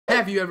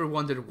Have you ever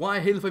wondered why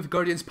Halo 5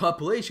 Guardians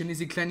population is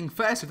declining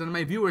faster than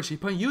my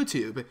viewership on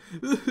YouTube?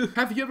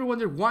 Have you ever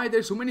wondered why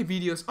there's so many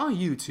videos on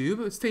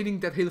YouTube stating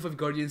that Halo 5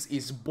 Guardians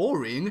is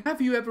boring? Have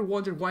you ever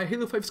wondered why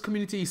Halo 5's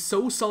community is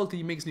so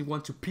salty it makes me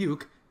want to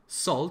puke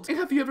salt? And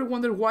have you ever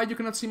wondered why you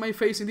cannot see my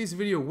face in this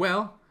video?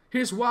 Well,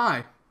 here's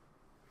why.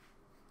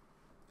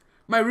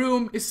 My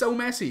room is so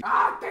messy.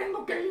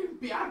 Tengo que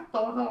limpiar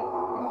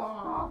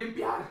todo.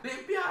 Limpiar.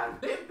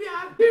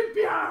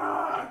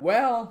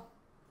 Well,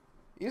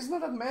 it's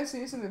not that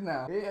messy, isn't it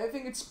now? I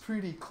think it's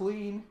pretty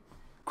clean.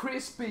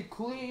 Crispy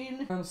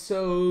clean. And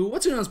so,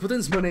 what's your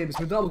buttons? My name is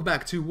Smith. Welcome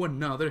back to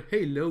another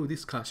Halo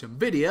discussion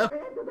video. In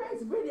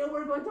today's video,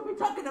 we're going to be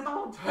talking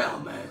about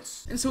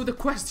helmets. And so the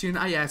question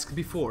I asked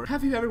before,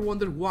 have you ever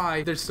wondered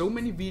why there's so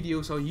many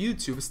videos on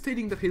YouTube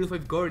stating that Halo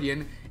 5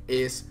 Guardian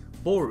is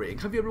boring?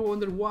 Have you ever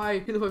wondered why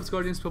Halo 5's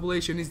Guardians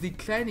population is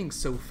declining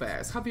so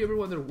fast? Have you ever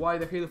wondered why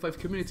the Halo 5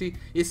 community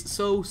is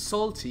so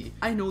salty?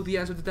 I know the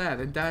answer to that,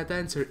 and that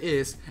answer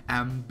is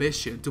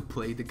ambition to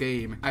play the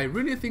game. I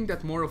really think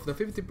that more of the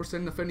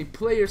 50% of any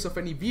players of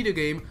any video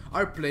game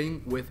are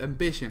playing with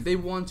ambition. They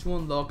want to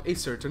unlock a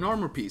certain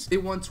armor piece. They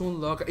want to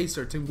unlock a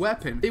certain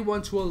weapon. They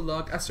want to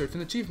unlock a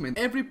certain achievement.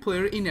 Every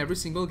player in every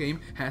single game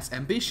has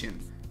ambition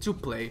to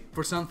play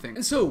for something.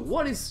 And so,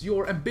 what is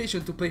your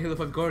ambition to play Halo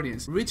 5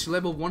 Guardians? Reach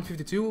level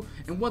 152,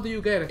 and what do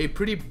you get? A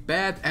pretty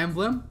bad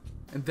emblem?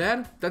 And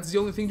that's the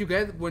only thing you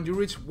get when you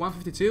reach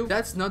 152?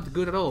 That's not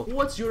good at all.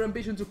 What's your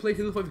ambition to play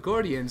Halo 5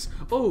 Guardians?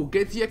 Oh,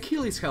 get the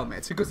Achilles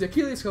helmet, because the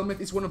Achilles helmet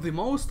is one of the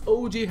most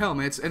OG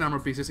helmets and armor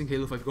pieces in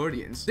Halo 5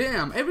 Guardians.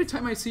 Damn, every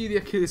time I see the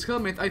Achilles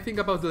helmet, I think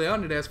about the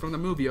Leonidas from the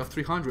movie of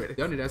 300.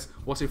 Leonidas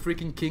was a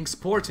freaking king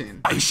sporting.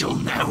 I shall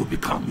now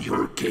become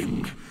your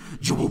king.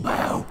 You will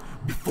bow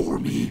before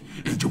me,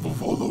 and you will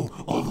follow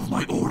all of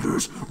my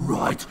orders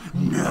right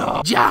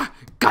now. Yeah,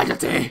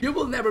 cállate! You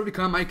will never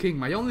become my king.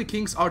 My only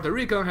kings are the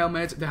Recon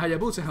helmet, the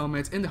Hayabusa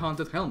helmet, and the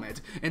Haunted helmet.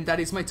 And that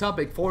is my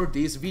topic for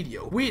this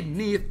video. We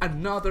need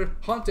another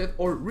Haunted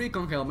or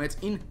Recon helmet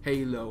in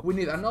Halo. We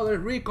need another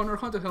Recon or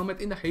Haunted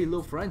helmet in the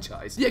Halo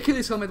franchise. The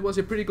Achilles helmet was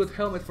a pretty good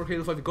helmet for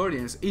Halo 5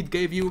 Guardians. It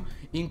gave you,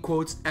 in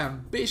quotes,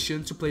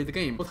 ambition to play the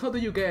game. But how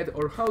did you get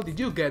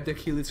the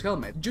Achilles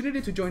helmet? You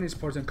needed to join a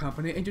sporting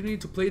company, and you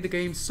needed to play the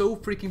game so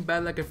freaking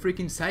bad, like a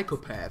freaking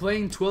psychopath,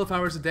 playing 12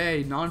 hours a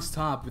day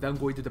non-stop without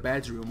going to the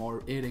bedroom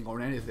or eating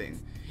or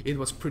anything. It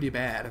was pretty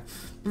bad.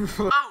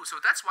 Oh, so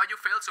that's why you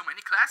failed so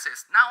many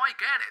classes. Now I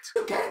get it.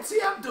 You can't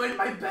see I'm doing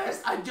my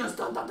best. I just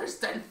don't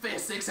understand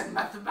physics and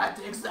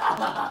mathematics.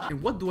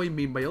 And what do I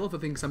mean by all of the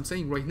things I'm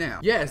saying right now?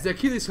 Yes, the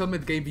Achilles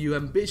helmet gave you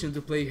ambition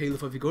to play Halo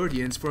 5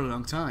 Guardians for a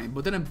long time,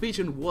 but that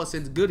ambition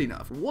wasn't good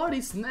enough. What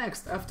is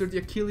next after the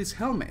Achilles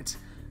helmet?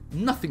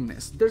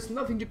 Nothingness. There's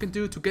nothing you can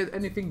do to get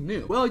anything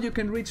new. Well, you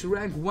can reach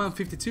rank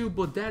 152,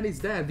 but that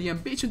is that. The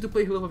ambition to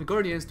play Halo 5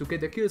 Guardians to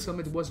get the Achilles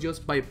helmet was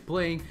just by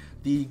playing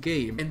the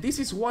game. And this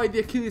is why the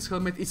Achilles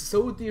helmet is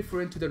so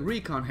different to the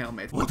Recon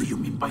helmet. What do you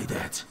mean by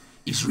that?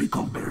 Is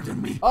Recon better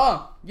than me?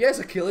 Ah, yes,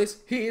 Achilles,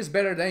 he is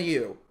better than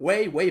you.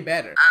 Way, way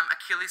better.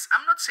 Achilles,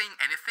 I'm not saying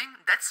anything.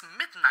 That's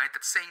Midnight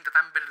that's saying that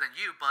I'm better than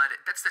you, but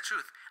that's the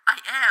truth. I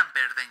am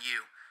better than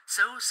you.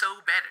 So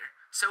better.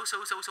 So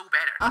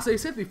better. As I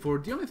said before,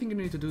 the only thing you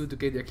needed to do to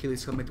get the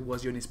Achilles helmet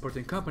was join a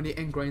sporting company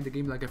and grind the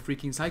game like a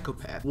freaking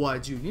psychopath.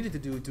 What you needed to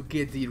do to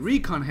get the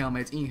Recon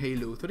helmet in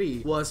Halo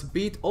 3 was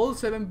beat all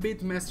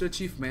 7-bit master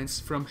achievements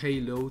from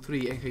Halo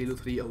 3 and Halo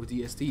 3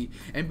 ODST.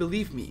 And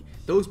believe me,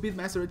 those bit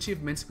master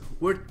achievements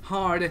were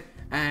hard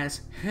as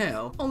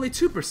hell. Only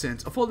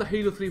 2% of all the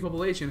Halo 3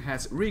 population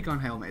has Recon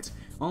helmets.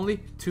 Only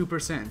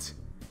 2%.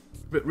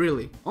 But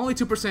really, only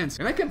 2%.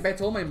 And I can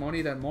bet all my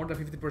money that more than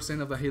 50%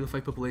 of the Halo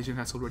 5 population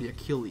has already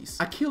Achilles.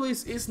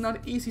 Achilles is not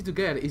easy to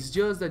get, it's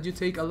just that you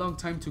take a long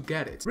time to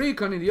get it.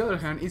 Recon, on the other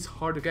hand, is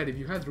hard to get. If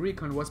you had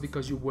Recon, it was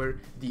because you were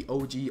the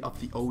OG of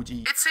the OG.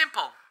 It's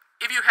simple.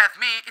 If you have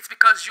me, it's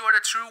because you're the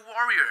true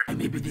warrior. I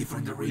may be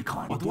different than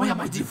Recon, but why am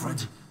I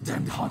different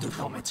than the Haunted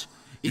helmet?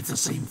 It's the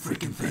same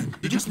freaking thing.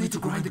 You just need to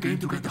grind the game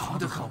to get the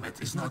Haunted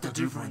helmet. It's not that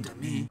different than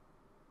me.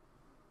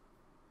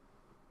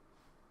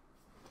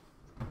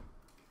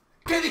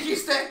 ¿Qué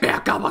dijiste? Me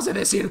acabas de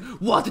decir,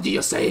 what did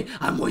you say?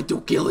 I'm going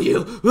to kill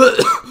you.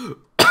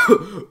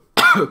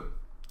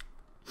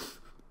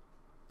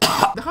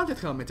 The Haunted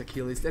helmet,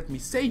 Achilles, let me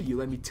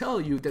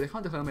tell you that the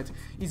Haunted helmet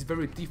is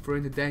very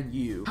different than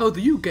you. How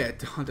do you get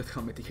the Haunted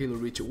helmet in Halo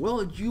Reach?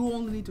 Well, you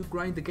only need to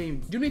grind the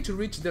game. You need to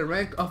reach the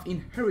rank of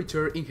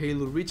Inheritor in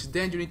Halo Reach,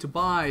 then you need to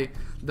buy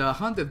the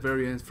Haunted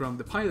variant from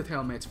the Pilot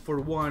helmet for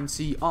 1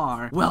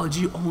 CR. Well,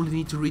 you only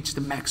need to reach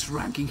the max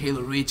rank in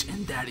Halo Reach,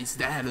 and that is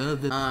that.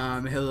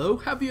 Hello?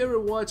 Have you ever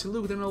watched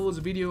Luke Denalo's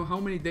video how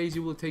many days it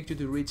will take you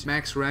to reach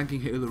max rank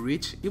in Halo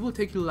Reach? It will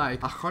take you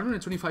like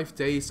 125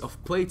 days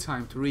of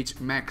playtime to reach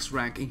max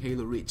rank in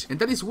Halo Reach. And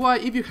that is why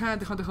if you had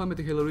the Haunted helmet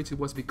in Halo Reach, it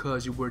was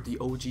because you were the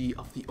OG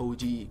of the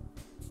OG.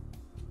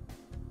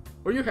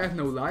 Or you had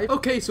no life?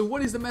 Okay, so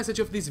what is the message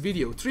of this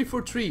video?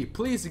 343,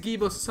 please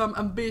give us some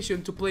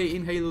ambition to play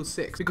in Halo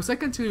 6. Because I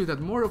can tell you that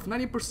more of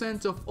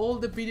 90% of all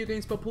the video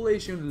games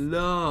population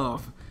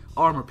love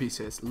armor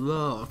pieces,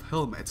 love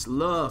helmets,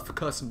 love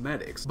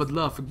cosmetics, but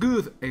love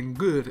good and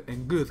good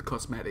and good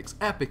cosmetics,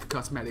 epic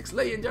cosmetics,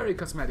 legendary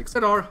cosmetics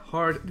that are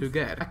hard to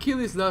get.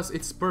 Achilles lost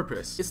its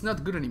purpose. It's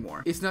not good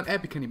anymore. It's not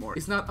epic anymore.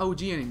 It's not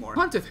OG anymore.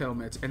 Haunted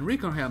helmets and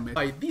Recon helmets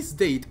by this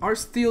date are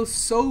still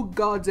so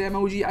goddamn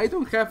OG. I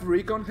don't have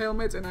Recon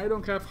helmets and I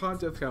don't have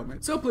Haunted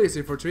helmets. So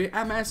PlayStation 3,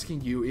 I'm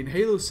asking you in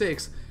Halo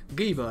 6,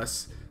 give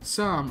us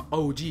some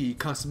OG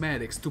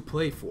cosmetics to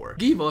play for.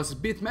 Give us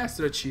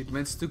Beatmaster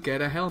achievements to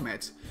get a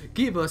helmet.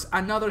 Give us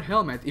another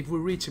helmet if we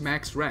reach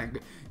max rank.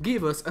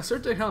 Give us a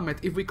certain helmet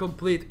if we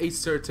complete a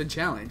certain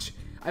challenge.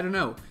 I don't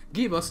know.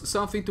 Give us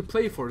something to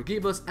play for.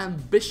 Give us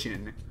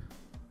ambition.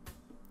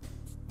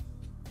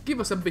 Give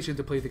us ambition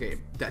to play the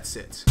game. That's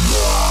it.